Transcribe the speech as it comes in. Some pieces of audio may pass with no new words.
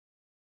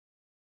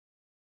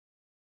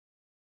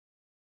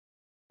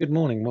Good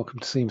morning, welcome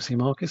to CMC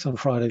Markets on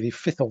Friday the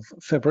 5th of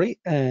February,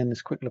 and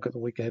let's quick look at the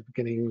week ahead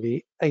beginning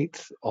the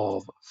 8th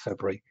of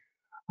February.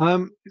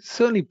 It's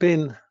certainly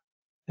been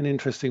an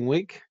interesting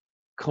week,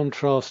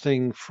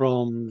 contrasting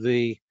from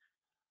the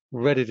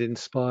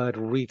Reddit-inspired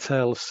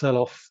retail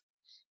sell-off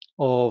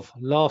of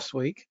last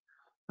week,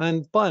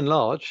 and by and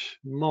large,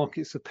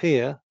 markets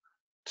appear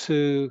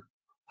to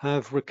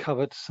have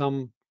recovered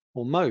some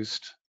or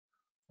most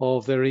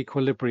of their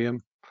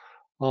equilibrium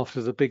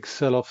after the big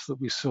sell-offs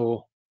that we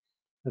saw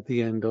at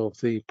the end of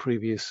the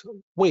previous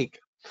week.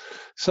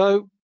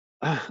 So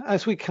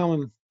as we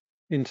come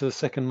into the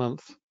second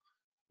month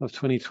of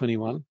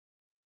 2021,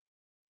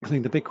 I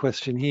think the big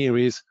question here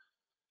is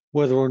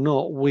whether or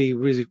not we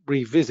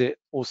revisit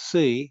or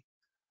see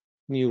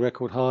new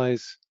record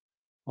highs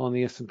on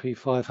the S&P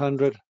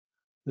 500,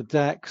 the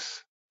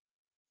DAX,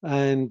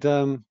 and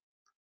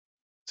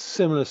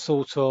similar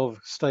sort of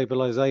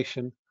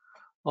stabilization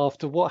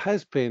after what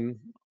has been,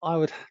 I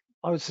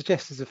would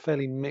suggest, is a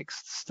fairly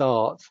mixed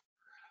start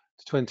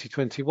to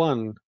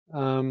 2021.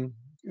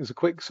 As a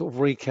quick sort of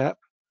recap,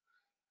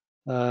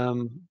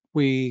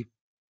 we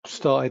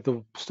started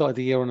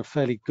the year on a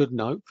fairly good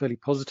note, fairly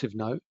positive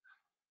note.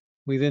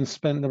 We then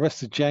spent the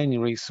rest of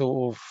January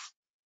sort of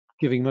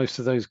giving most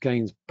of those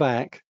gains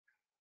back,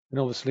 and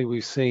obviously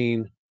we've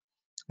seen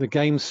the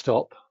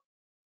GameStop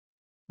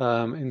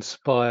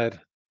inspired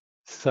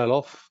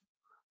sell-off,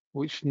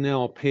 which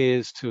now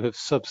appears to have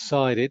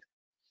subsided.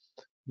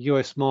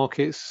 US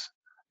markets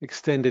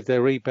extended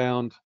their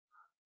rebound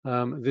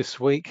this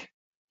week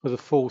for the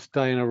fourth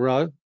day in a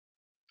row,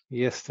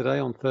 yesterday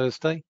on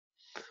Thursday,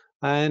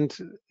 and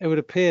it would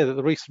appear that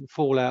the recent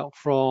fallout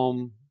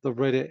from the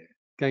Reddit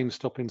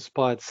GameStop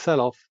inspired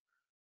sell-off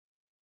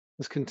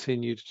has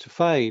continued to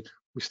fade.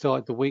 We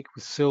started the week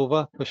with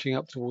silver pushing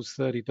up towards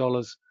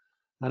 $30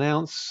 an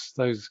ounce.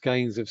 Those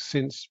gains have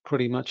since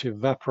pretty much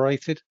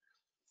evaporated,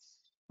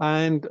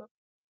 and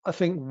I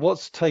think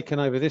what's taken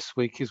over this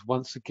week is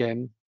once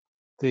again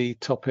the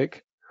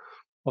topic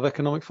of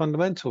economic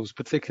fundamentals,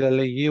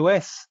 particularly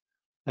US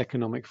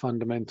economic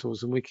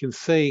fundamentals. And we can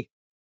see,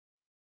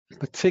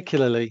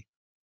 particularly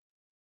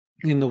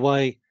in the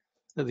way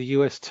that the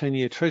US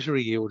 10-year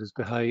Treasury yield has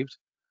behaved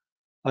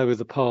over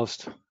the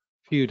past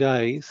few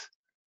days,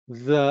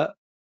 that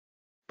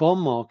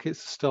bond markets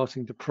are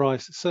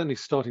certainly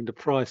starting to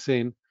price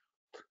in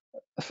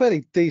a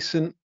fairly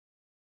decent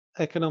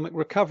economic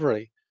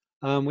recovery.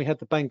 We had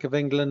the Bank of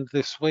England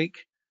this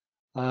week.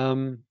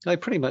 They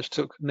pretty much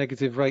took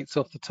negative rates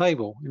off the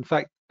table. In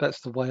fact,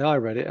 that's the way I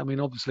read it. I mean,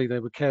 obviously they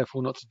were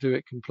careful not to do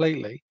it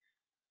completely,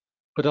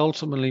 but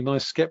ultimately my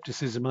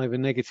skepticism over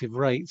negative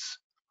rates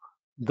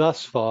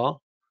thus far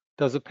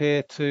does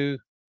appear to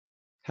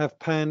have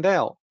panned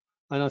out.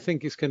 And I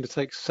think it's going to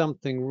take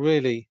something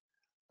really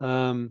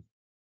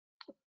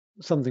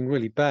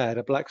bad,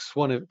 a black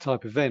swan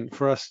type event,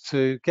 for us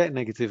to get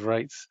negative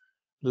rates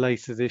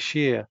later this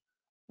year,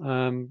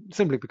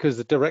 simply because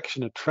the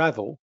direction of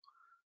travel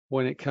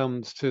when it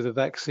comes to the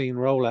vaccine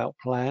rollout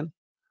plan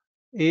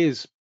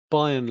is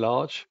by and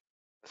large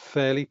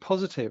fairly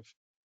positive.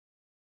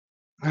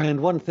 And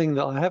one thing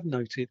that I have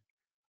noted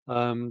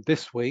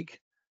this week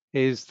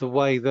is the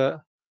way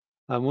that,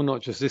 well,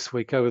 not just this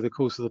week, over the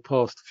course of the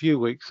past few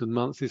weeks and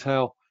months, is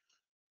how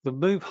the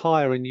move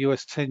higher in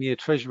US 10-year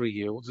Treasury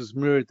yields has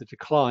mirrored the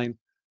decline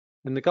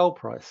in the gold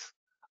price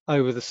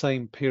over the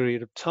same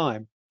period of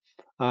time.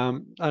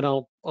 And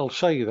I'll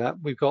show you that.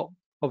 We've got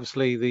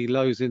obviously the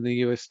lows in the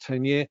US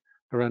 10-year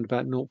around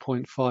about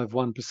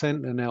 0.51%,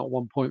 and now at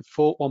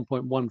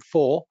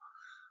 1.14.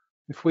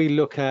 If we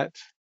look at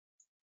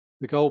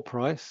the gold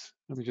price,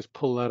 let me just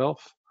pull that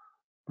off,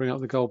 bring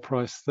up the gold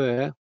price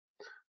there.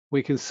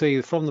 We can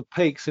see from the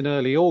peaks in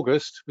early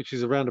August, which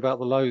is around about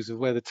the lows of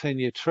where the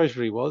 10-year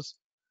Treasury was,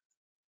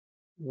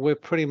 we're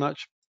pretty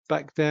much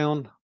back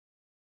down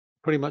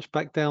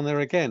there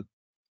again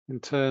in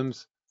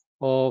terms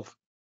of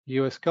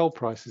US gold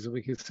prices, and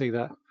we can see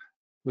that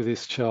with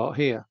this chart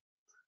here.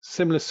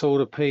 Similar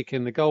sort of peak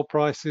in the gold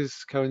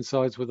prices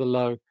coincides with a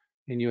low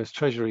in US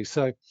Treasury.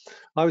 So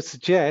I would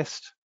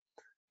suggest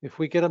if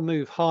we get a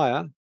move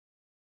higher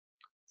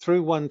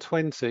through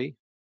 120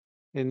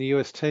 in the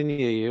US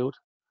 10-year yield,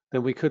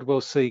 then we could well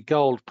see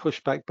gold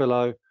push back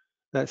below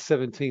that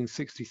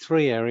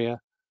 1763 area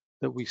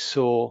that we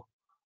saw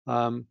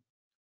all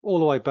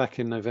the way back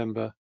in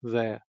November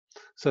there.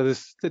 So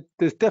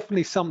there's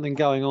definitely something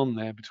going on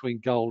there between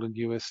gold and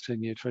US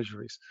 10-year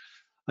Treasuries.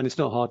 And it's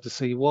not hard to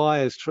see why,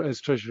 as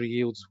Treasury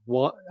yields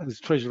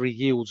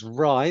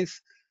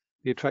rise,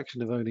 the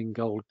attraction of owning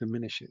gold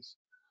diminishes.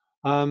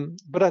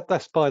 But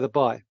that's by the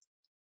by.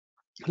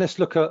 Let's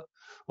look at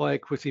what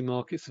equity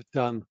markets have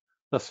done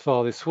thus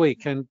far this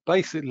week. And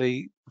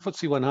basically,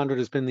 FTSE 100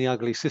 has been the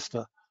ugly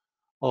sister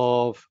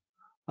of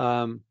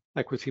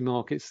equity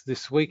markets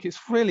this week. It's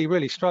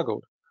really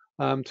struggled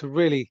to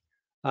really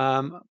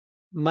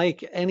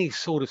make any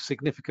sort of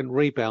significant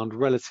rebound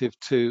relative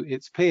to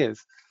its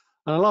peers.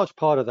 And a large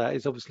part of that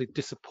is obviously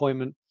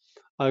disappointment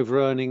over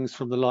earnings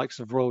from the likes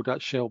of Royal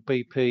Dutch Shell,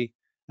 BP,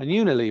 and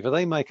Unilever.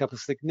 They make up a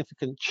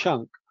significant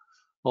chunk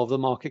of the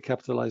market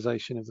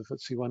capitalization of the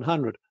FTSE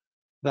 100.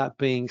 That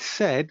being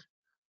said,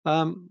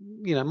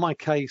 my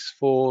case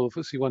for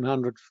the FTSE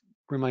 100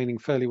 remaining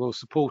fairly well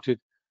supported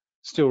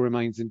still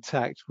remains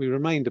intact. We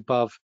remained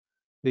above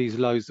these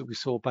lows that we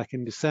saw back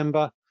in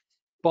December,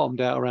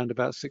 bottomed out around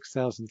about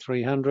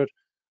 6,300.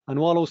 And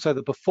while also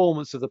the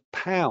performance of the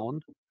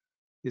pound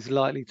is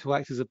likely to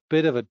act as a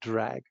bit of a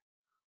drag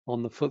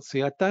on the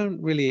FTSE, I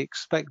don't really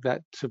expect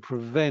that to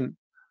prevent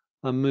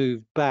a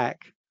move back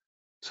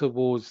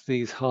towards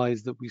these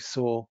highs that we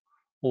saw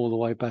all the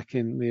way back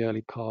in the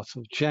early part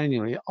of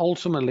January.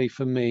 Ultimately,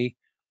 for me,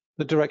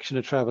 the direction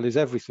of travel is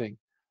everything.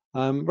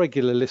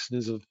 Regular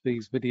listeners of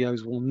these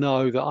videos will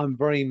know that I'm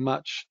very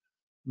much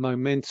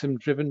momentum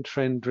driven,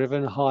 trend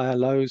driven, higher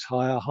lows,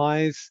 higher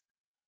highs,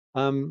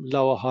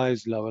 lower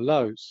highs, lower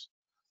lows.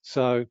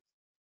 So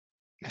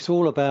it's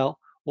all about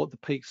what the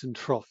peaks and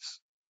troughs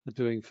are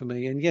doing for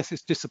me. And yes,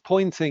 it's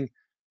disappointing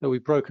that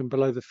we've broken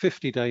below the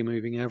 50-day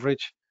moving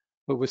average,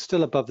 but we're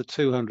still above the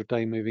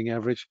 200-day moving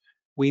average.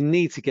 We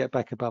need to get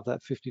back above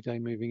that 50-day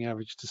moving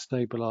average to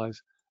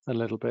stabilize a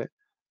little bit.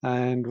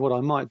 And what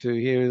I might do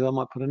here is I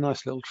might put a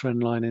nice little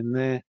trend line in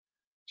there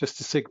just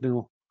to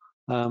signal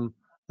a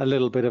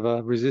little bit of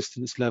a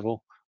resistance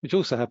level, which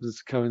also happens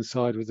to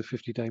coincide with the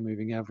 50-day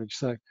moving average.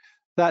 So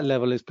that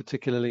level is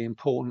particularly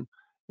important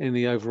in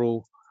the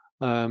overall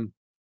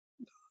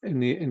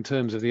in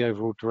terms of the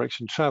overall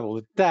direction travel.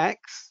 The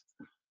DAX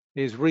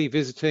is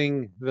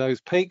revisiting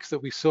those peaks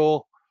that we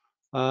saw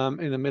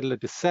in the middle of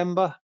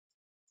December.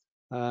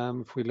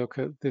 If we look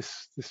at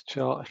this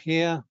chart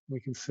here, we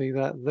can see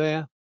that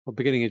there, or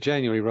beginning of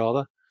January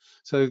rather.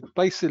 So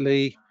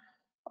basically,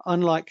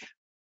 unlike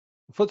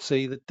the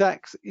FTSE, the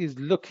DAX is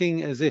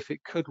looking as if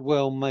it could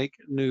well make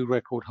new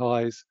record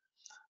highs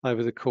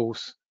over the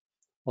course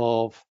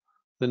of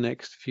the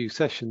next few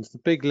sessions. The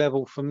big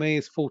level for me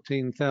is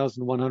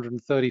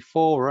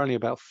 14,134. We're only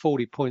about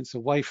 40 points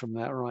away from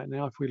that right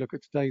now. If we look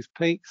at today's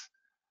peaks,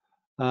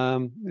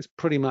 it's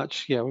pretty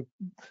much,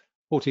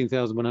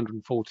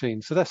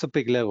 14,114. So that's a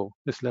big level,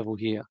 this level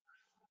here.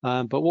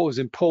 But what was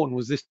important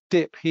was this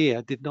dip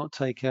here did not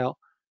take out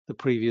the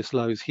previous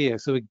lows here.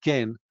 So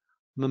again,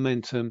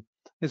 momentum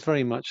is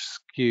very much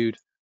skewed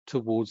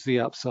towards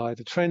the upside.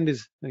 The trend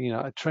is,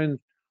 the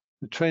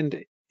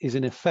trend is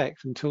in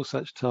effect until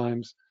such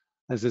times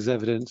as there's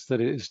evidence that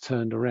it is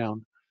turned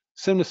around.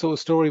 Similar sort of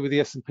story with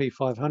the S&P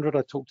 500.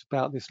 I talked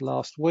about this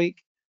last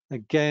week.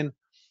 Again,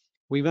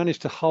 we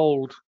managed to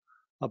hold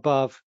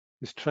above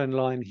this trend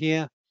line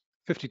here.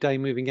 50-day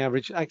moving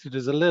average acted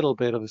as a little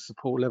bit of a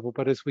support level,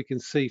 but as we can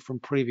see from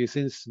previous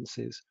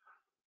instances,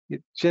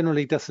 it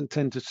generally doesn't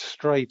tend to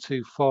stray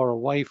too far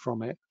away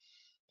from it.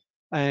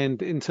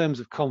 And in terms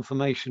of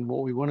confirmation,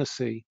 what we want to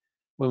see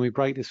when we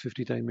break this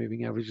 50-day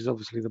moving average is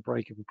obviously the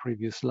break of a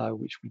previous low,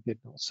 which we did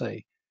not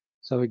see.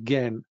 So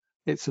again,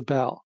 it's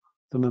about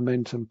the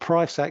momentum.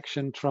 Price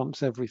action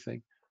trumps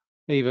everything,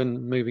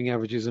 even moving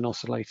averages and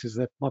oscillators.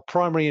 They're my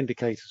primary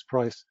indicators.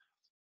 Price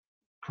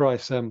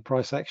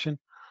action.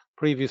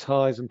 Previous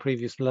highs and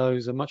previous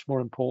lows are much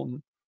more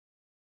important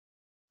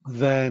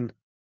than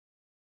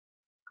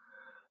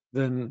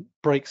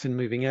breaks in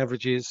moving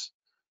averages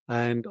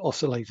and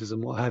oscillators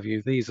and what have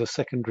you. These are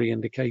secondary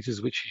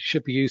indicators which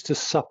should be used to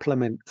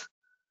supplement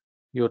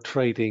your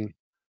trading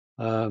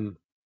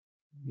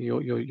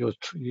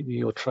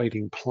your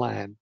trading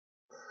plan.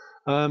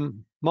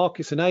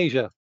 Markets in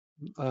Asia.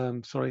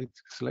 Sorry,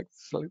 select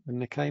the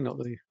Nikkei, not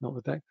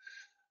the DAX.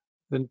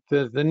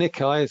 The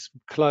Nikkei is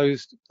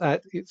closed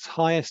at its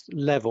highest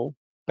level,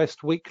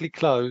 best weekly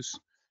close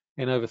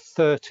in over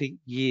 30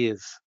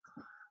 years.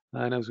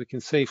 And as we can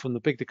see from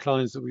the big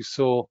declines that we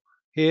saw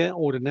here,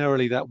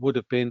 ordinarily that would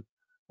have been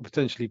a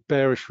potentially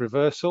bearish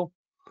reversal.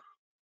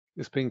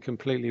 It's been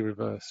completely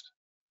reversed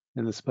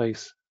in the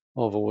space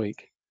of a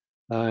week.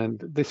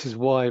 And this is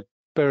why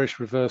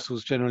bearish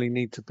reversals generally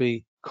need to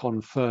be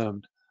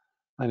confirmed.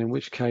 And in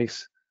which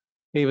case,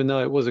 even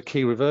though it was a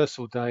key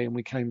reversal day and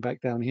we came back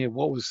down here,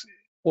 what was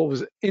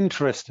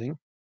interesting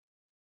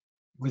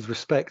with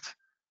respect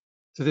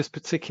to this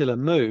particular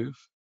move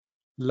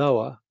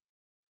lower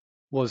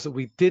was that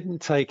we didn't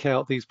take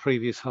out these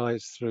previous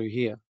highs through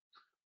here.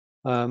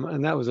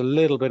 And that was a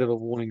little bit of a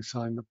warning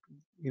sign.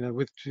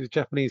 With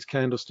Japanese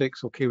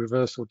candlesticks or key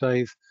reversal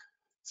days,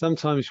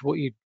 sometimes what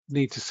you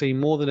need to see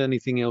more than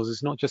anything else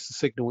is not just the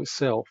signal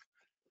itself.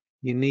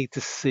 You need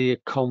to see a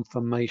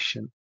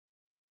confirmation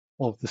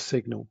of the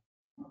signal.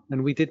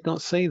 And we did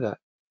not see that.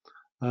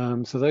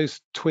 So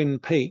those twin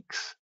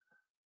peaks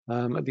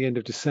at the end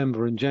of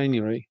December and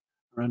January,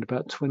 around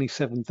about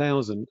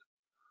 27,000,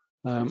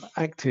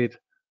 acted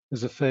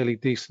as a fairly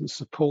decent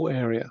support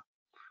area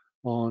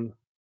on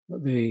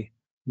the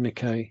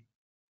Nikkei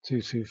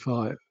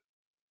 225.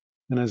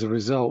 And as a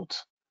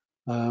result,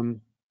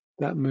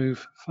 that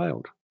move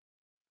failed.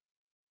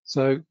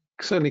 So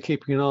certainly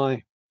keeping an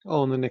eye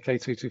on the Nikkei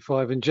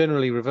 225, and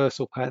generally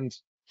reversal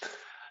patterns,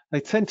 they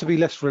tend to be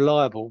less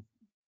reliable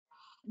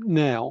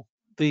now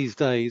these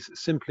days,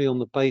 simply on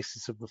the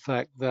basis of the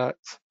fact that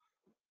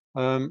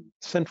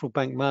central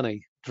bank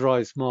money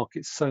drives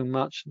markets so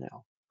much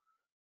now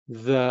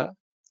that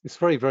it's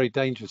very, very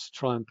dangerous to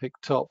try and pick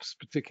tops,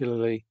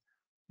 particularly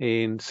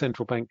in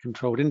central bank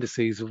controlled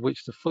indices, of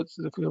which the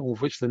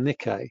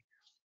Nikkei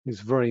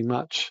is very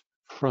much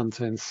front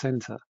and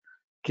center,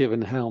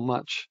 given how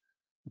much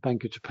the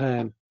Bank of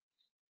Japan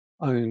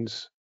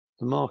owns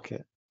the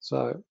market.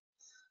 So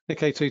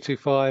Nikkei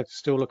 225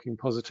 still looking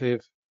positive,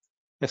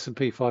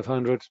 S&P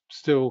 500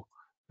 still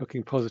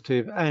looking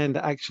positive, and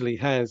actually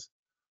has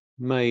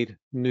made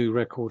new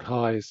record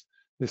highs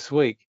this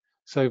week.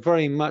 So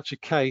very much a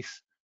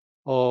case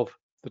of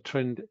the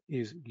trend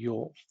is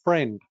your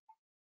friend.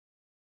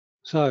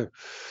 So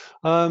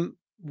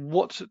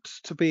what's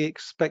to be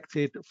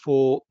expected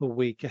for the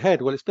week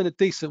ahead? Well, it's been a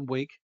decent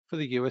week for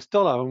the US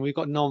dollar, and we've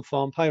got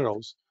non-farm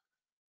payrolls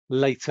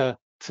later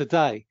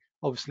today.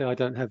 Obviously, I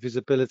don't have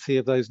visibility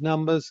of those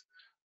numbers,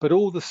 but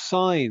all the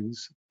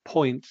signs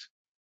point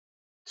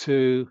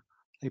to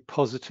a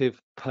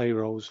positive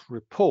payrolls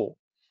report.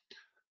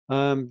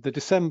 The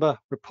December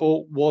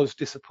report was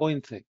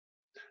disappointing,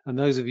 and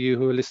those of you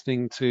who are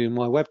listening to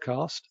my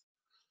webcast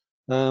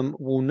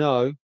will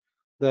know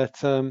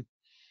that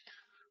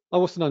I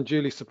wasn't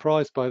unduly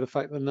surprised by the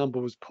fact the number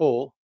was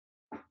poor.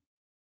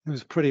 It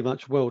was pretty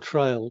much well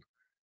trailed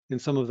in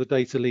some of the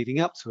data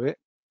leading up to it.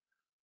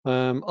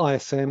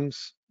 ISMs,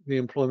 the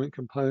employment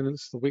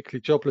components, the weekly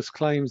jobless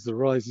claims, the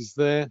rises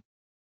there,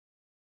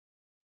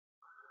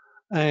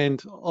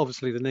 and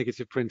obviously the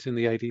negative print in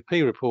the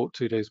ADP report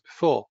 2 days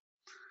before.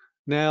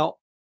 Now,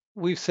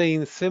 we've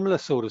seen similar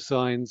sort of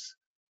signs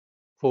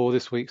for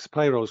this week's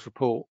payrolls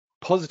report.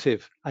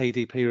 Positive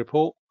ADP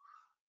report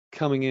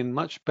coming in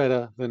much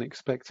better than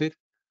expected.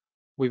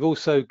 We've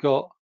also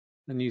got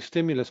a new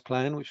stimulus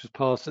plan, which was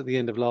passed at the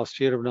end of last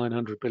year of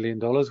 $900 billion,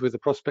 with the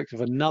prospect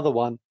of another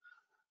one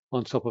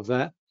on top of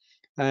that.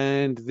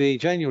 And the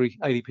January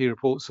ADP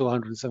report saw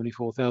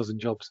 174,000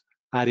 jobs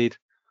added,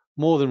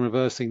 more than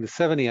reversing the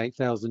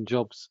 78,000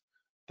 jobs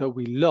that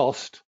we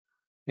lost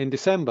in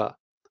December.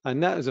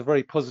 And that is a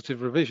very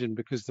positive revision,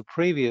 because the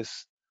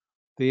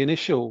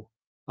initial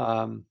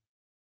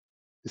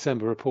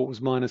December report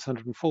was minus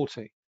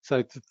 140.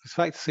 So the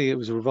fact to see it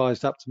was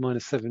revised up to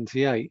minus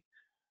 78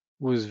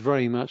 was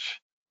very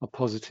much a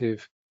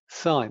positive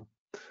sign.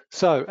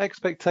 So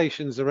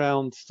expectations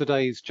around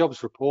today's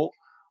jobs report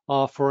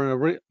are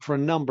for a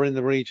number in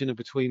the region of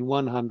between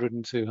 100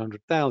 and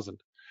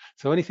 200,000.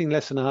 So anything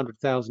less than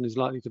 100,000 is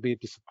likely to be a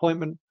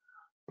disappointment.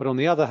 But on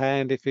the other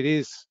hand, if it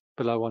is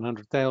below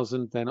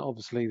 100,000, then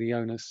obviously the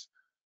onus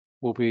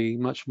will be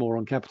much more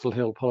on Capitol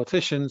Hill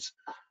politicians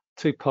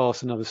to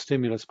pass another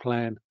stimulus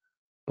plan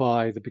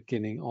by the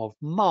beginning of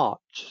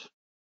March,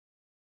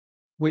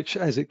 which,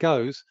 as it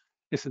goes,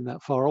 isn't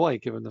that far away,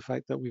 given the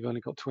fact that we've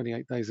only got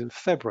 28 days in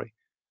February.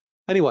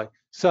 Anyway,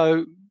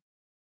 so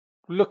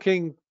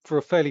looking for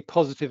a fairly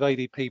positive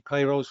ADP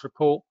payrolls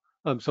report,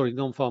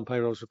 non-farm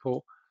payrolls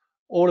report.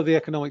 All of the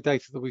economic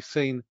data that we've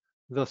seen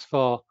thus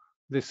far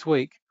this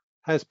week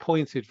has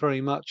pointed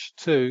very much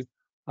to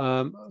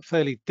a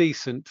fairly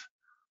decent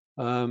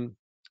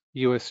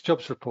US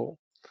jobs report.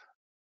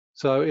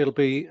 So it'll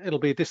be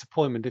a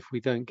disappointment if we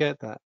don't get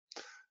that.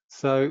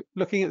 So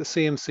looking at the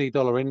CMC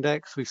dollar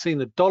index, we've seen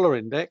the dollar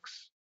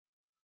index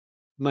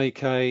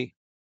make a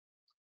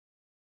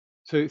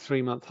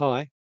 3-month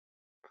high.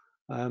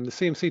 The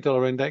CMC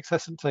dollar index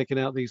hasn't taken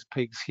out these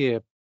peaks here,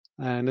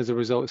 and as a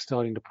result, it's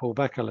starting to pull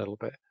back a little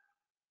bit.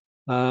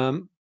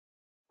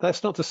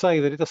 That's not to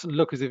say that it doesn't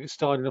look as if it's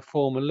starting to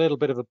form a little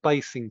bit of a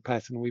basing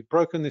pattern. We've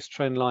broken this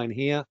trend line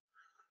here.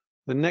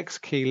 The next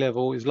key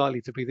level is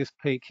likely to be this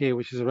peak here,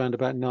 which is around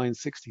about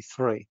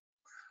 963.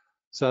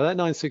 So that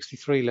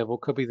 963 level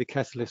could be the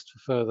catalyst for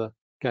further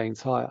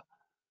gains higher.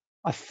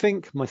 I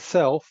think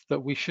myself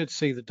that we should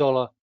see the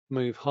dollar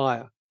move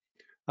higher,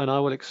 and I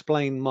will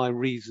explain my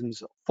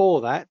reasons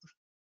for that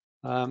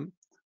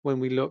when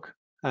we look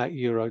at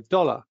euro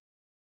dollar.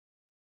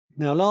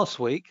 Now, last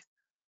week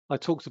I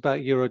talked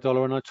about euro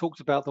dollar, and I talked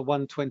about the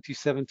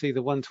 120.70,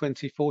 the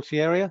 120.40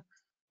 area,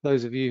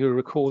 those of you who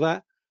recall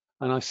that,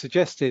 and I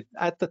suggested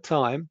at the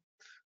time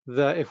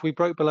that if we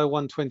broke below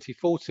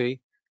 120.40,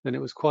 then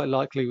it was quite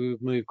likely we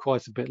would move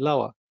quite a bit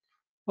lower.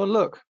 Well,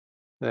 look,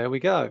 there we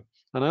go.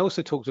 And I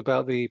also talked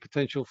about the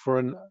potential for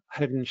a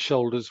head and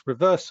shoulders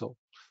reversal.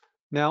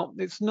 Now,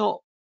 it's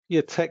not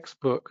your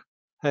textbook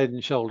head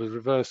and shoulders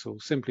reversal,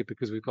 simply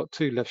because we've got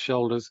two left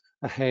shoulders,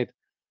 a head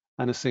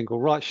and a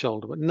single right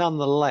shoulder. But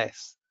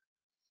nonetheless,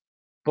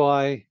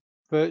 by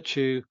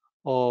virtue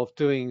of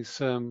doing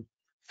some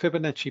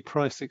Fibonacci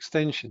price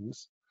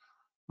extensions,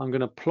 I'm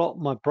going to plot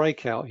my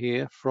breakout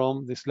here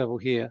from this level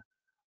here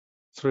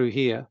through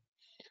here.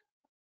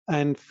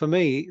 And for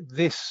me,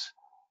 this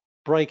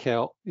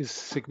breakout is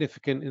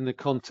significant in the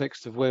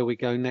context of where we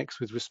go next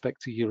with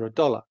respect to euro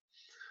dollar,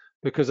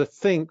 because I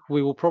think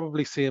we will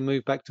probably see a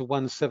move back to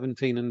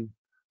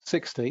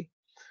 117.60,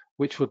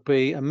 which would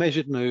be a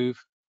measured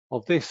move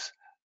of this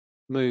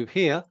move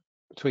here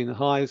between the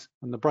highs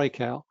and the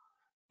breakout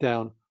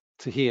down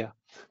to here.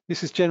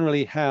 This is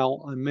generally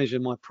how I measure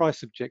my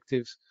price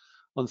objectives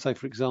on, say,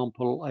 for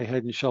example, a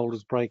head and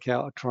shoulders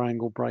breakout, a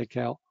triangle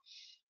breakout,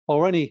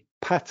 or any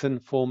pattern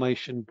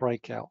formation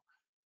breakout.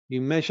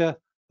 You measure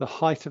the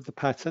height of the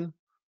pattern,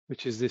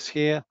 which is this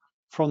here,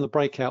 from the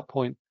breakout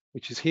point,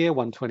 which is here,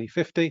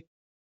 120.50,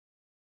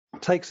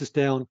 takes us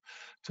down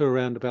to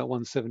around about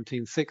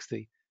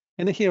 117.60.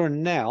 In the here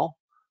and now,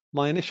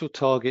 my initial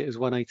target is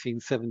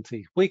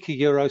 118.70. Weaker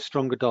euro,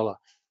 stronger dollar.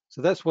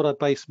 So that's what I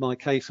base my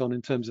case on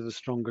in terms of a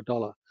stronger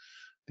dollar.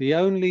 The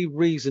only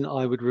reason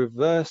I would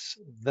reverse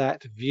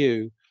that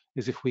view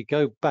is if we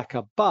go back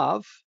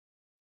above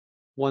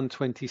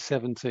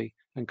 120.70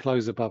 and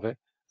close above it,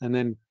 and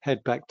then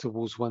head back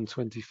towards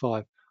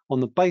 125. On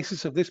the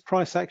basis of this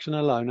price action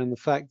alone and the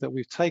fact that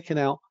we've taken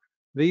out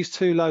these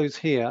two lows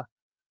here,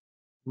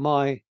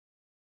 my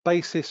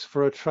basis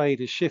for a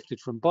trade is shifted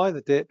from buy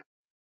the dip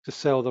to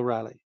sell the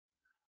rally.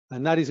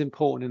 And that is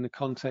important in the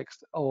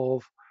context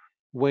of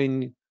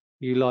when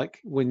you look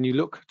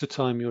to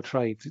time your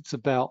trades. It's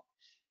about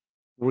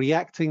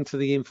reacting to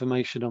the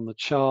information on the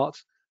chart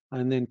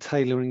and then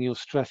tailoring your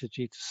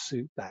strategy to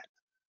suit that.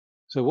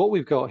 So what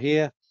we've got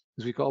here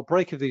is we've got a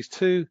break of these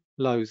two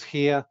lows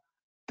here.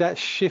 That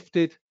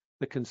shifted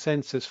the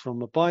consensus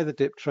from a buy the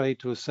dip trade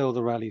to a sell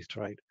the rallies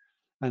trade.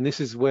 And this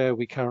is where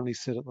we currently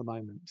sit at the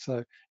moment.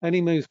 So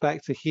any moves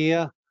back to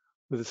here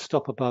with a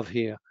stop above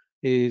here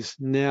is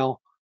now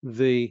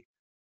the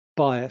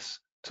bias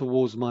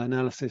towards my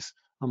analysis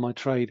and my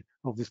trade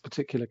of this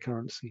particular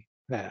currency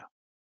there.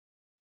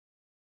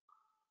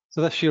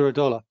 So that's euro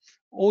dollar.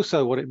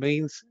 Also what it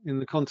means in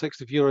the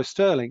context of euro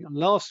sterling. And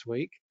last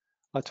week,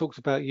 I talked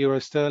about euro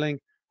sterling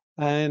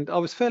and I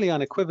was fairly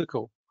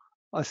unequivocal.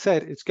 I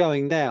said it's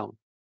going down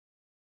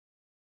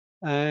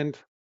and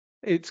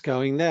it's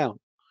going down.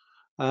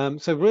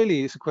 So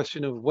really it's a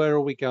question of where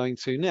are we going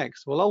to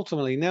next? Well,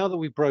 ultimately, now that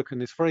we've broken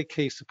this very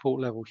key support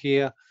level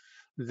here,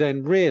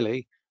 then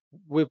really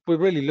we're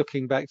really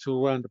looking back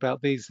to around about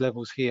these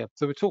levels here.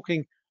 So we're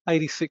talking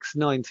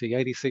 86.90,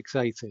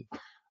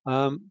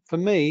 86.80. For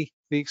me,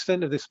 the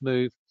extent of this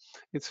move,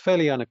 it's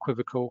fairly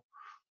unequivocal.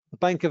 The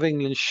Bank of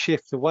England's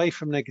shift away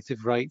from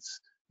negative rates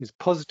is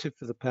positive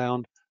for the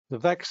pound. The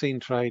vaccine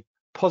trade,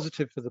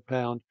 positive for the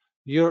pound.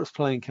 Europe's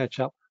playing catch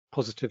up,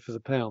 positive for the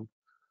pound.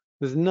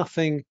 There's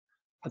nothing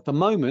at the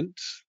moment,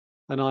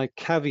 and I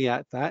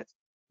caveat that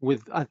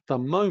with at the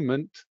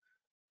moment,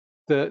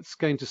 that's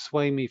going to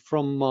sway me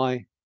from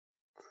my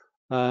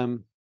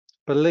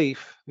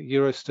belief that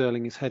euro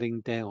sterling is heading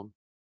down.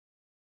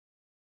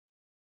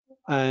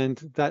 And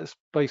that's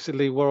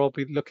basically where I'll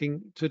be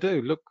looking to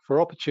do. Look for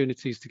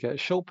opportunities to get a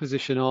short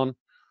position on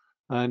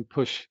and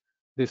push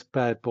this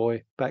bad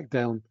boy back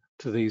down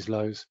to these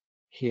lows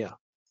here.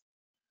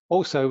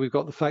 Also, we've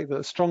got the fact that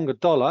a stronger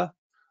dollar,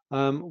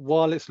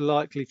 while it's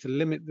likely to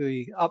limit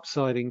the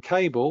upside in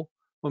cable,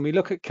 when we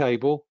look at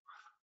cable,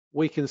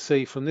 we can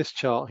see from this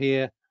chart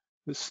here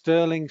that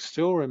sterling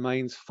still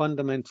remains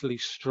fundamentally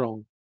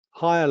strong.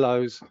 Higher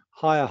lows,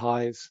 higher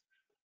highs.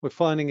 We're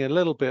finding a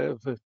little bit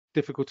of a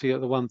difficulty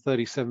at the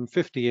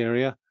 137.50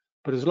 area,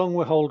 but as long as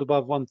we hold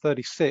above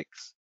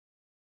 136,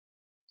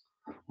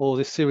 or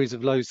this series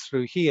of lows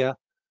through here,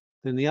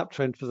 then the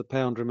uptrend for the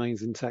pound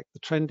remains intact. The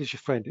trend is your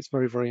friend. It's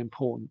very, very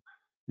important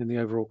in the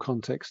overall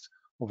context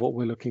of what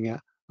we're looking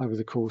at over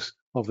the course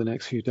of the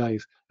next few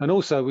days. And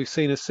also, we've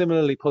seen a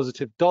similarly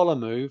positive dollar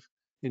move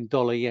in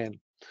dollar yen.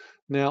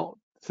 Now,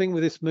 the thing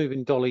with this move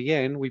in dollar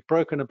yen, we've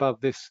broken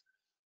above this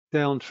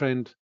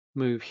downtrend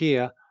move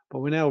here, but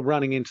we're now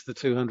running into the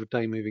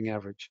 200-day moving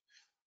average.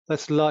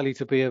 That's likely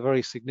to be a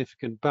very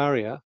significant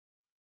barrier,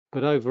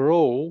 but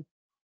overall,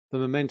 the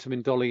momentum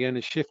in dollar yen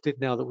has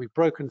shifted now that we've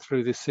broken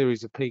through this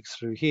series of peaks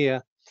through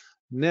here.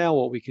 Now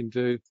what we can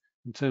do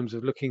in terms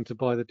of looking to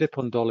buy the dip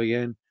on dollar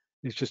yen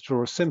is just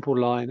draw a simple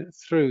line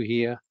through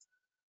here,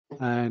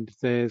 and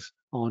there's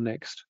our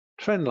next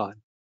trend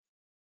line.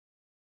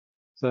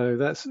 So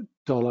that's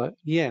dollar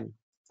yen.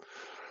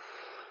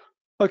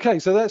 Okay,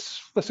 so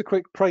that's a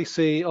quick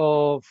précis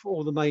of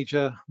all the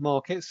major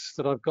markets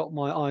that I've got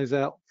my eyes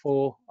out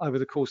for over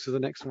the course of the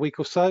next week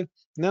or so.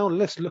 Now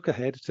let's look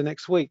ahead to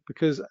next week,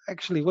 because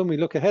actually when we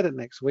look ahead at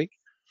next week,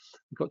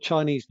 we've got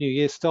Chinese New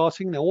Year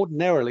starting. Now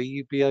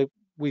ordinarily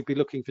we'd be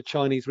looking for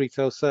Chinese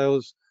retail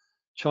sales,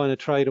 China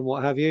trade and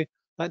what have you.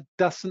 That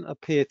doesn't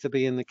appear to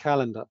be in the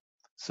calendar.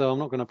 So I'm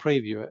not going to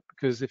preview it,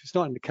 because if it's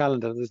not in the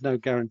calendar, there's no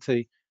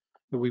guarantee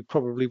that we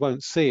probably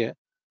won't see it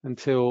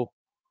until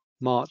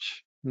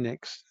March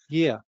next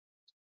year.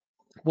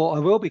 What I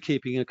will be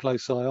keeping a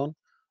close eye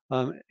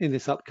on in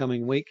this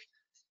upcoming week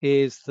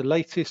is the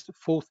latest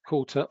fourth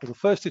quarter, or the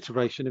first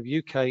iteration of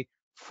UK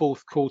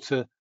fourth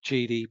quarter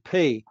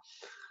GDP.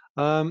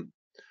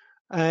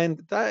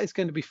 And that is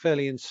going to be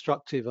fairly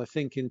instructive, I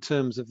think, in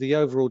terms of the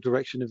overall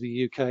direction of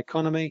the UK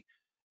economy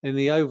and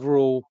the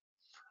overall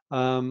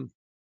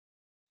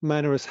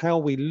manner as how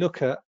we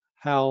look at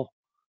how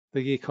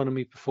the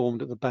economy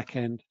performed at the back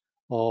end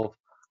of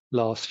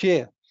last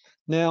year.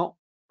 Now,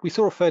 we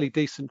saw a fairly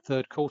decent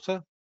third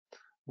quarter.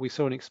 We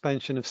saw an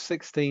expansion of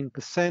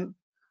 16%.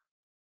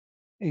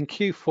 In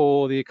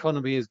Q4, the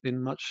economy has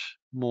been much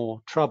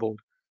more troubled.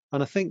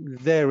 And I think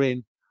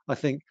therein,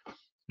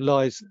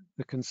 lies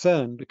the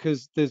concern,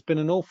 because there's been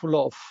an awful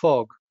lot of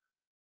fog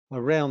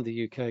around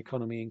the UK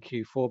economy in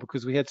Q4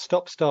 because we had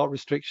stop-start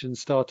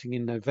restrictions starting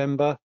in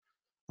November.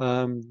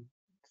 So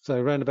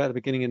around about the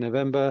beginning of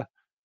November,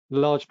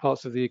 large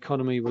parts of the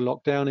economy were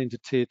locked down into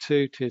tier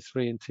 2, tier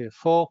 3, and tier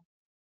 4.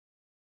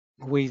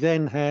 We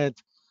then had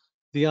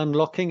the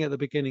unlocking at the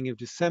beginning of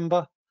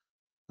December,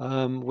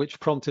 which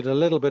prompted a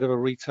little bit of a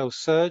retail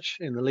surge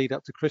in the lead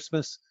up to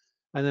Christmas.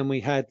 And then we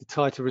had the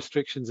tighter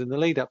restrictions in the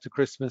lead up to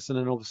Christmas. And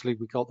then obviously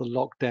we got the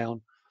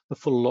lockdown, the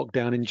full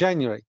lockdown in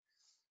January.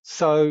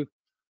 So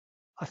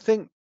I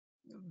think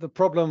the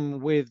problem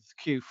with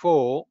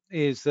Q4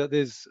 is that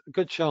there's a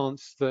good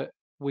chance that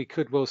we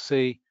could well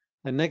see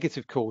a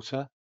negative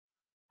quarter,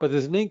 but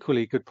there's an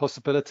equally good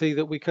possibility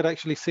that we could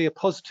actually see a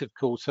positive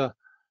quarter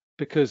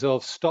because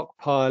of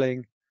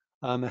stockpiling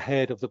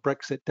ahead of the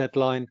Brexit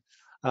deadline,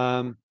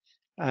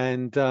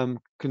 and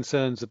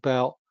concerns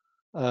about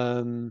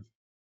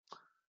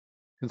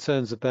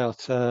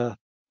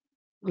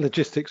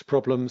logistics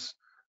problems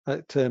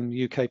at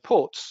UK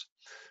ports.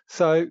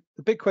 So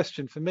the big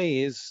question for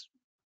me is,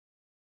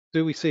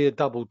 do we see a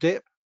double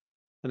dip?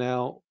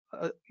 Now,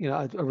 a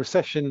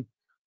recession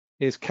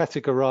is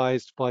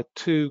categorized by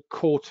 2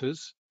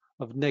 quarters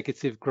of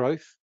negative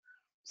growth.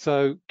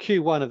 So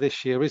Q1 of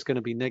this year is going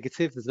to be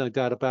negative. There's no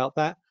doubt about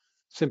that,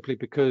 simply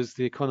because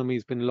the economy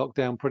has been locked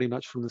down pretty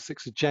much from the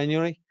 6th of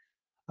January,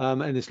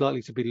 and it's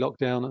likely to be locked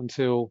down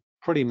until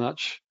pretty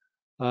much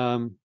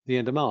the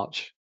end of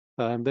March.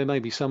 There may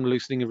be some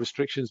loosening of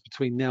restrictions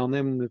between now and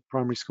then. The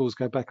primary schools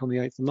go back on the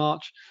 8th of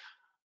March,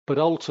 but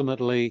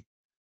ultimately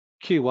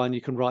Q1,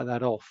 you can write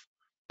that off.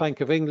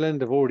 Bank of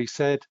England have already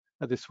said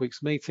at this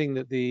week's meeting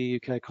that the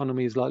UK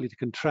economy is likely to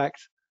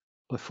contract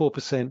by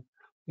 4%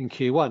 in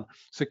Q1.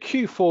 So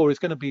Q4 is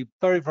going to be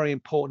very, very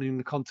important in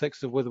the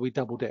context of whether we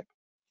double dip.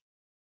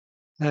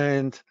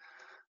 And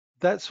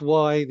that's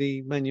why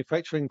the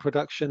manufacturing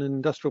production and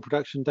industrial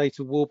production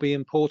data will be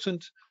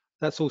important.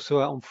 That's also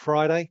out on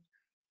Friday.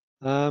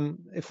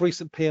 If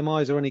recent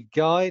PMIs are any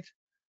guide,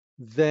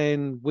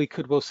 then we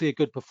could well see a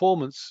good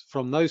performance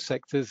from those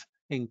sectors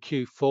in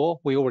Q4.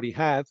 We already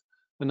have.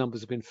 The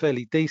numbers have been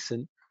fairly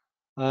decent.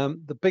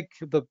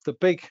 The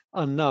big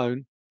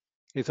unknown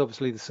is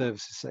obviously the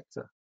services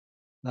sector.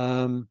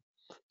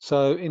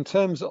 So in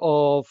terms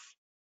of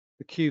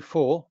the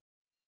Q4,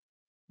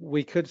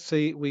 we could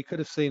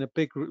have seen a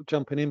big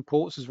jump in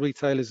imports as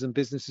retailers and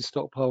businesses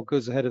stockpile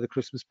goods ahead of the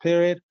Christmas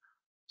period,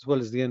 as well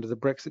as the end of the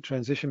Brexit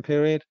transition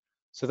period.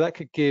 So that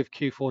could give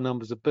Q4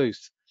 numbers a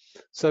boost.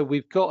 So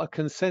we've got a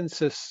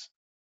consensus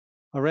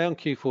around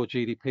Q4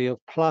 GDP of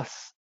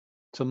plus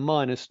to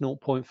minus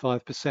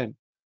 0.5%.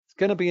 It's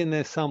going to be in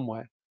there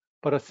somewhere,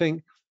 but I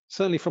think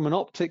certainly from an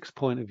optics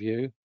point of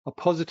view, a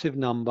positive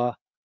number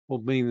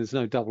will mean there's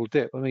no double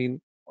dip. I mean,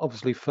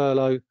 obviously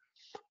furlough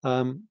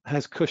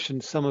has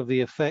cushioned some of the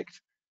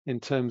effect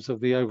in terms of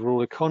the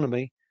overall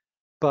economy,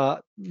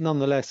 but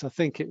nonetheless, I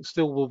think it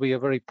still will be a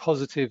very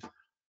positive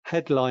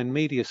headline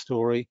media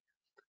story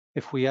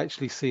if we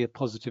actually see a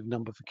positive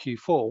number for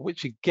Q4,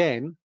 which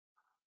again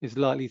is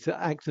likely to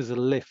act as a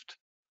lift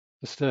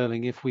for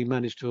sterling if we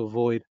manage to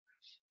avoid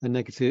a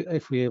negative,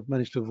 if we have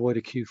managed to avoid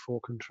a Q4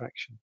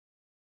 contraction.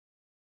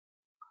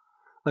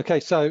 Okay,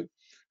 so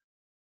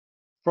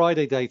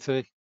Friday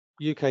data,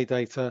 UK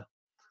data,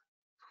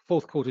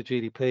 4th quarter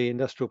GDP,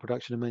 industrial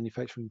production and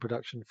manufacturing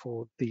production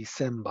for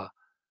December.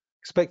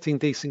 Expecting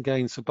decent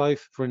gains for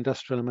both, for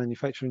industrial and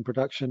manufacturing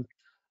production,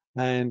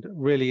 and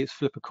really it's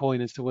flip a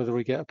coin as to whether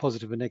we get a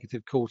positive or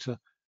negative quarter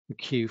in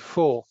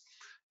Q4.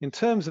 In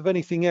terms of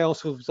anything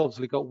else, we've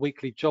obviously got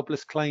weekly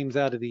jobless claims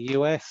out of the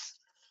US.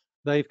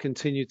 They've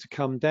continued to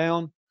come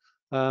down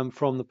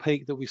from the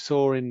peak that we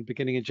saw in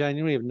beginning of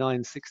January of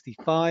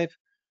 965.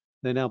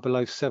 They're now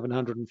below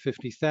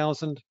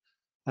 750,000.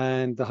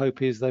 And the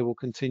hope is they will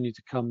continue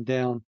to come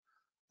down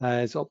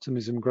as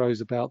optimism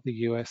grows about the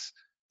US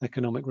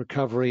economic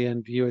recovery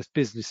and US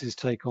businesses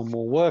take on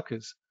more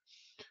workers.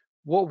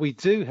 What we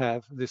do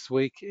have this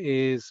week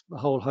is a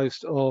whole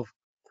host of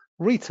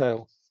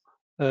retail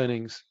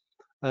earnings,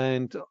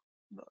 and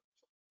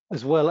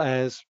as well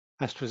as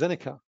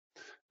AstraZeneca.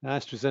 Now,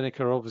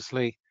 AstraZeneca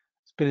obviously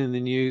has been in the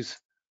news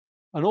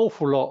an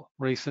awful lot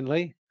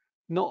recently,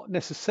 not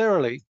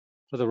necessarily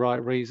for the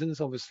right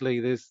reasons.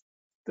 Obviously,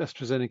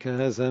 AstraZeneca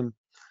has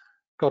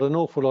got an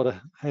awful lot of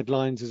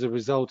headlines as a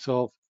result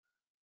of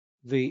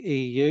the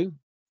EU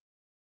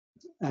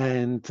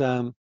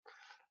and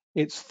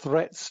its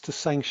threats to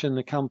sanction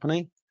the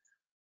company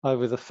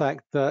over the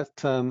fact that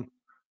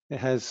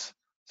it's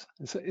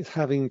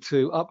having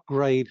to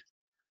upgrade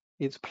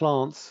its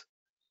plants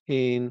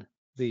in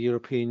the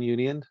European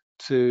Union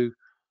to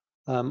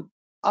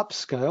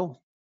upscale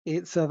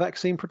its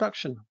vaccine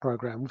production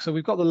program. So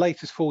we've got the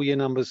latest 4-year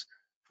numbers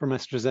from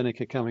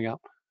AstraZeneca coming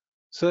up.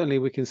 Certainly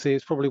we can see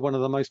it's probably one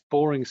of the most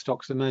boring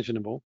stocks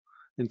imaginable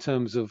in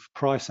terms of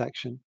price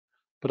action,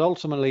 but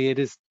ultimately it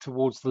is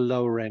towards the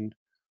lower end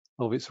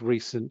of its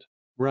recent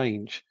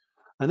range.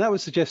 And that would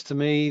suggest to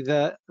me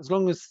that as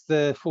long as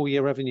the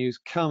 4-year revenues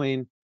come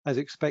in as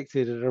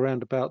expected at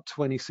around about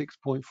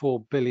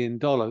 $26.4 billion,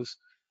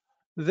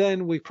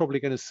 then we're probably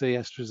going to see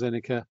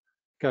AstraZeneca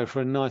go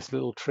for a nice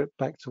little trip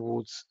back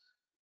towards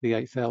the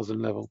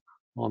 8,000 level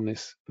on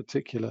this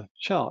particular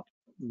chart.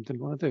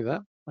 Didn't want to do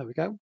that. There we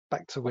go,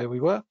 back to where we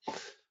were.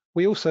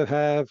 We also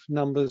have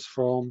numbers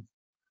from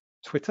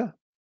Twitter,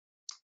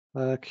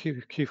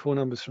 Q4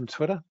 numbers from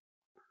Twitter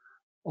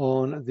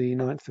on the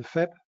 9th of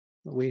Feb.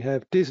 We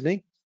have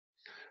Disney,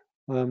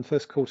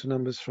 first quarter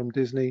numbers from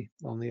Disney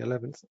on the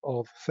 11th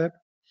of Feb.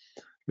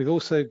 We've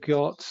also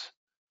got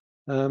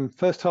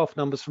first half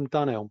numbers from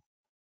Dunelm.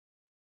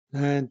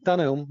 And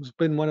Dunelm has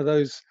been one of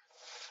those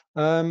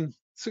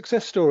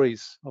success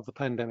stories of the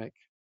pandemic.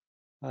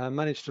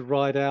 Managed to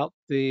ride out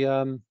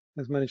the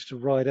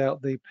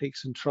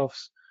peaks and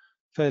troughs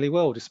fairly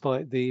well,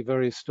 despite the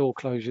various store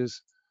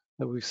closures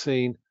that we've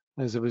seen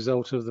as a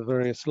result of the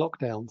various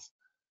lockdowns.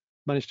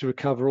 Managed to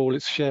recover all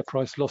its share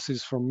price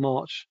losses from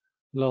March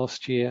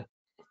last year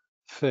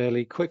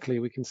fairly quickly.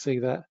 We can see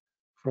that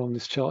from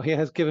this chart. He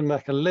has given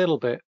back a little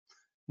bit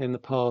in the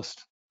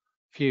past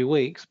few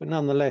weeks, but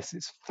nonetheless,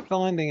 it's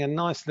finding a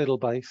nice little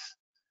base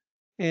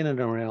in and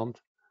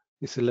around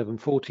this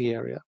 1140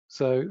 area.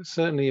 So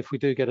certainly, if we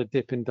do get a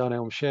dip in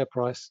Dunelm share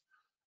price,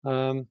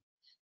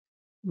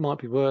 might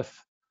be worth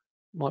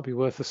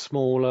a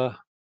small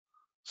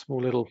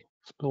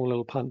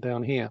little punt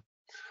down here.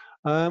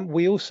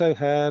 We also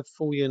have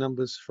full year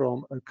numbers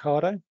from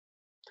Ocado.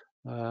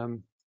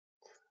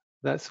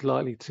 That's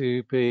likely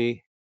to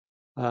be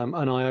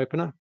an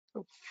eye-opener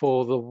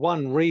for the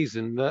one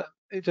reason that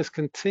it just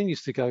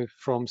continues to go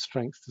from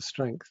strength to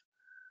strength.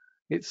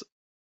 It's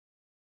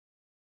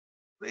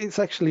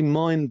actually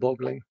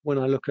mind-boggling when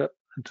I look at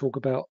and talk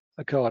about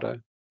Ocado,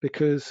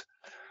 because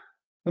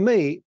for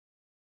me,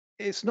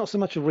 it's not so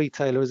much a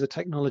retailer as a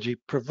technology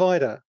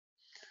provider.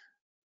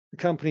 The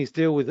company's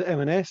deal with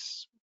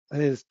M&S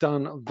has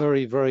done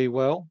very, very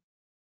well,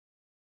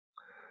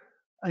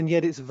 and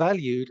yet it's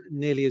valued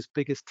nearly as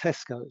big as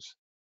Tesco's.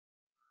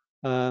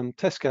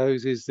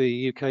 Tesco's is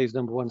the UK's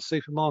 #1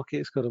 supermarket.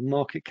 It's got a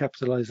market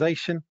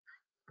capitalisation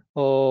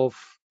of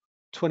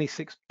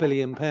 £26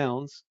 billion.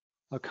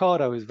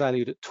 Ocado is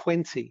valued at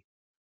 £20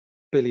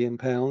 billion,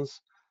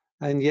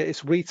 and yet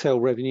its retail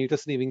revenue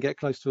doesn't even get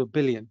close to £1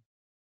 billion.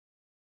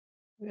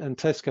 And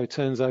Tesco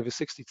turns over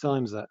 60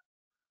 times that.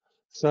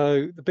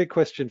 So the big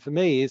question for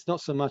me is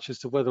not so much as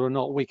to whether or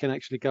not we can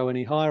actually go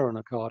any higher on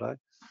Ocado.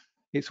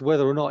 It's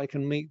whether or not it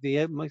can meet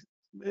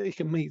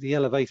the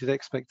elevated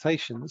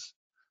expectations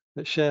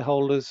that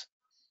shareholders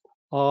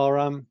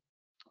are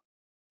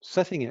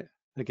setting it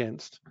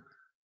against.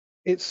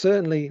 It's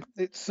certainly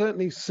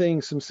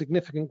seeing some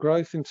significant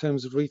growth in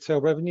terms of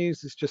retail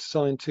revenues. It's just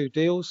signed 2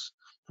 deals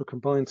for a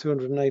combined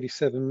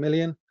 287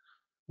 million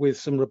with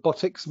some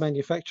robotics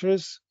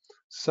manufacturers,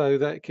 so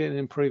that it can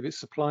improve its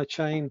supply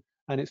chain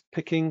and its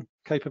picking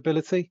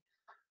capability.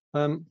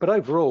 But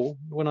overall,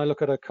 when I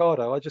look at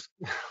Ocado,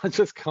 I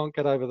just can't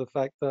get over the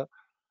fact that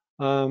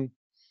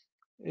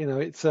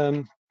it's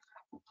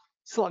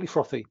slightly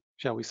frothy,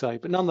 shall we say.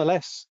 But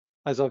nonetheless,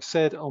 as I've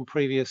said on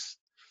previous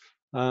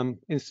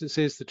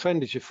instances, the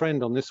trend is your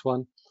friend on this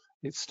one.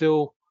 It's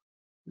still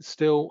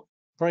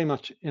very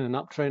much in an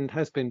uptrend,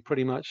 has been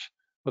pretty much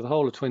for the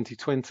whole of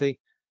 2020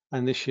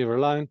 and this year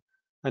alone.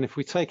 And if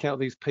we take out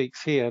these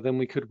peaks here, then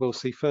we could well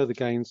see further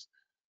gains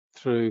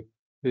through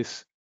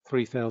this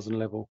 3,000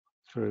 level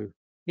through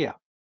here.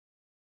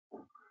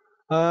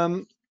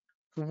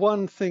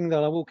 One thing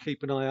that I will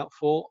keep an eye out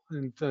for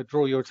and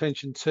draw your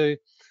attention to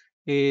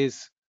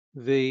is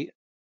the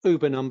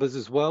Uber numbers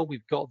as well.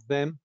 We've got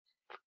them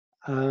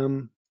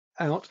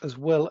out as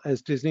well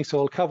as Disney. So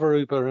I'll cover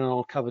Uber and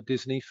I'll cover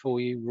Disney for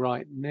you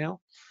right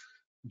now.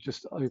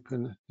 Just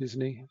open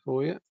Disney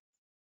for you.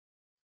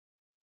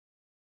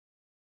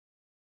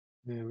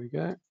 There we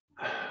go.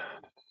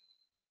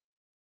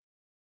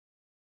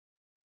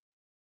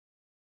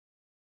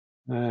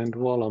 And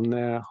while I'm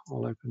there,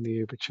 I'll open the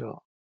Uber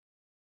chart.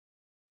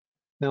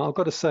 Now, I've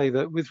got to say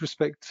that with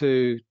respect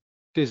to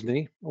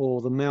Disney,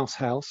 or the mouse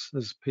house,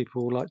 as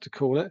people like to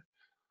call it,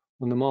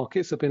 on the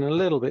markets, I've been a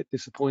little bit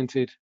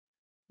disappointed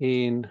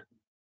in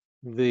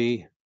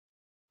the,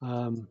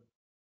 a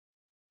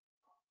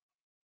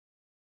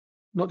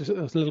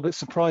little bit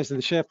surprised in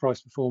the share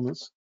price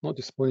performance, not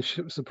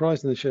disappointed,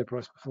 surprised in the share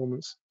price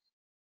performance.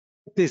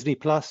 Disney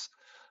Plus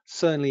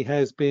certainly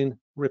has been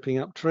ripping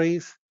up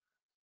trees,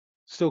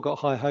 still got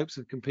high hopes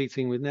of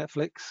competing with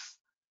Netflix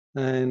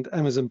and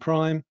Amazon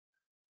Prime,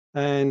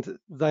 and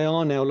they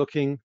are now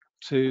looking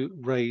to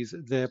raise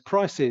their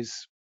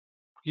prices.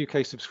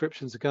 UK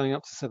subscriptions are going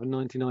up to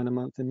 $7.99 a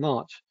month in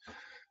March.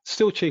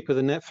 Still cheaper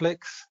than Netflix,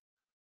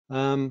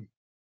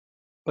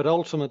 but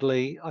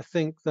ultimately I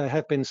think there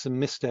have been some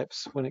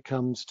missteps when it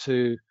comes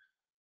to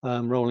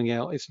rolling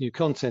out its new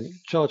content.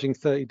 Charging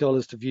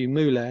 $30 to view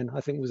Mulan, I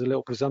think, was a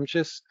little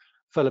presumptuous,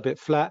 fell a bit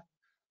flat.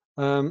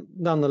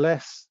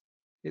 Nonetheless,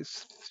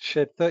 it's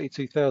shed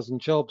 32,000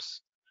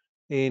 jobs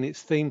in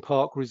its theme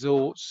park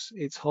resorts,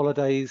 its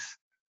holidays,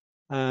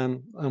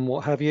 and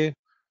what have you.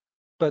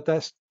 but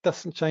that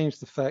doesn't change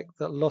the fact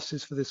that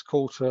losses for this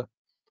quarter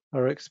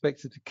are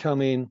expected to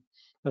come in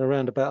at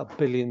around about $1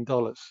 billion.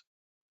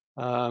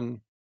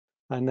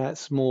 And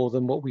that's more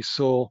than what we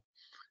saw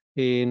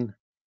in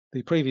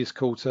the previous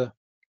quarter,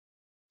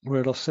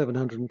 where it lost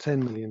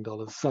 $710 million.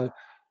 So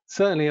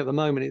certainly at the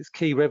moment, its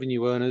key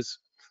revenue earners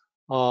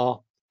are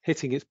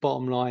hitting its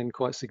bottom line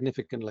quite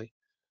significantly.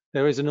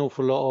 There is an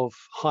awful lot of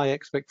high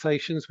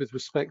expectations with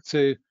respect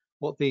to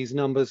what these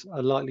numbers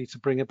are likely to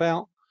bring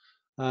about.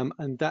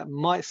 And that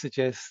might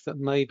suggest that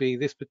maybe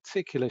this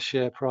particular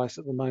share price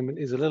at the moment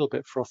is a little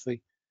bit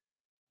frothy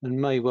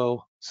and may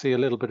well see a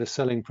little bit of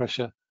selling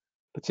pressure,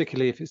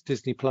 particularly if its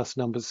Disney Plus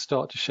numbers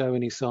start to show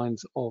any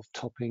signs of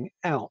topping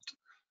out.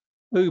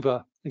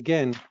 Uber,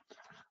 again,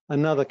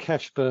 another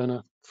cash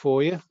burner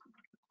for you.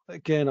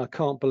 Again, I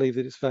can't believe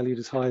that it's valued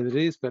as high as it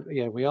is, but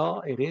yeah,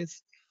 it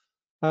is.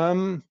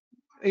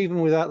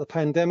 Even without the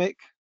pandemic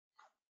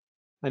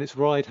and its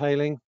ride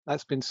hailing,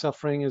 that's been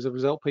suffering as a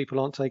result. People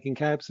aren't taking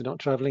cabs, they're not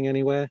traveling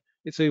anywhere.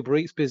 Its Uber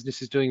Eats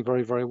business is doing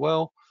very, very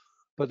well,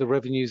 but the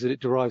revenues that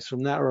it derives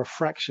from that are a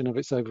fraction of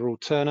its overall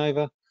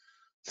turnover.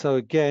 So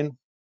again,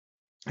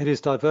 it is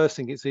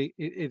diversifying its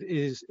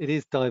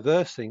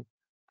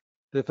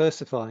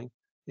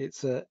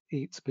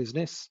Eats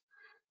business.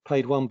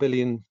 Paid $1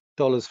 billion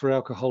for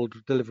alcohol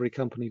delivery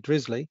company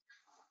Drizzly.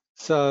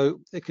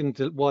 So it can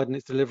widen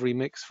its delivery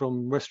mix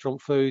from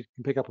restaurant food, you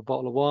can pick up a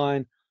bottle of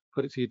wine,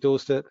 put it to your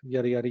doorstep,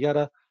 yada, yada,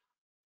 yada.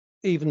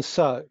 Even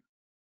so,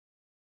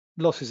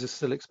 losses are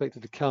still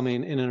expected to come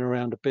in and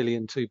around $1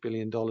 billion, $2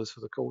 billion for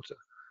the quarter.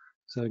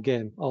 So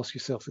again, ask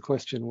yourself the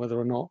question whether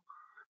or not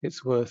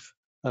it's worth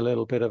a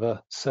little bit of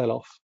a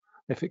sell-off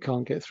if it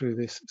can't get through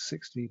this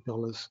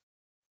 $60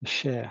 a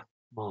share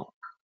mark.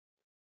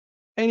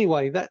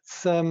 Anyway,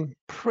 that's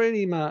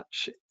pretty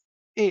much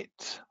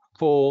it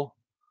for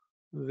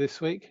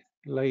this week,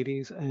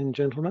 ladies and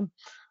gentlemen.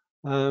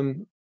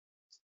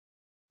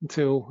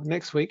 Until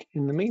next week,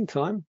 in the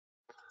meantime,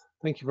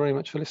 thank you very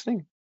much for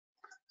listening.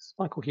 It's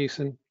Michael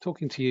Hewson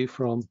talking to you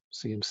from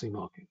CMC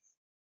Markets.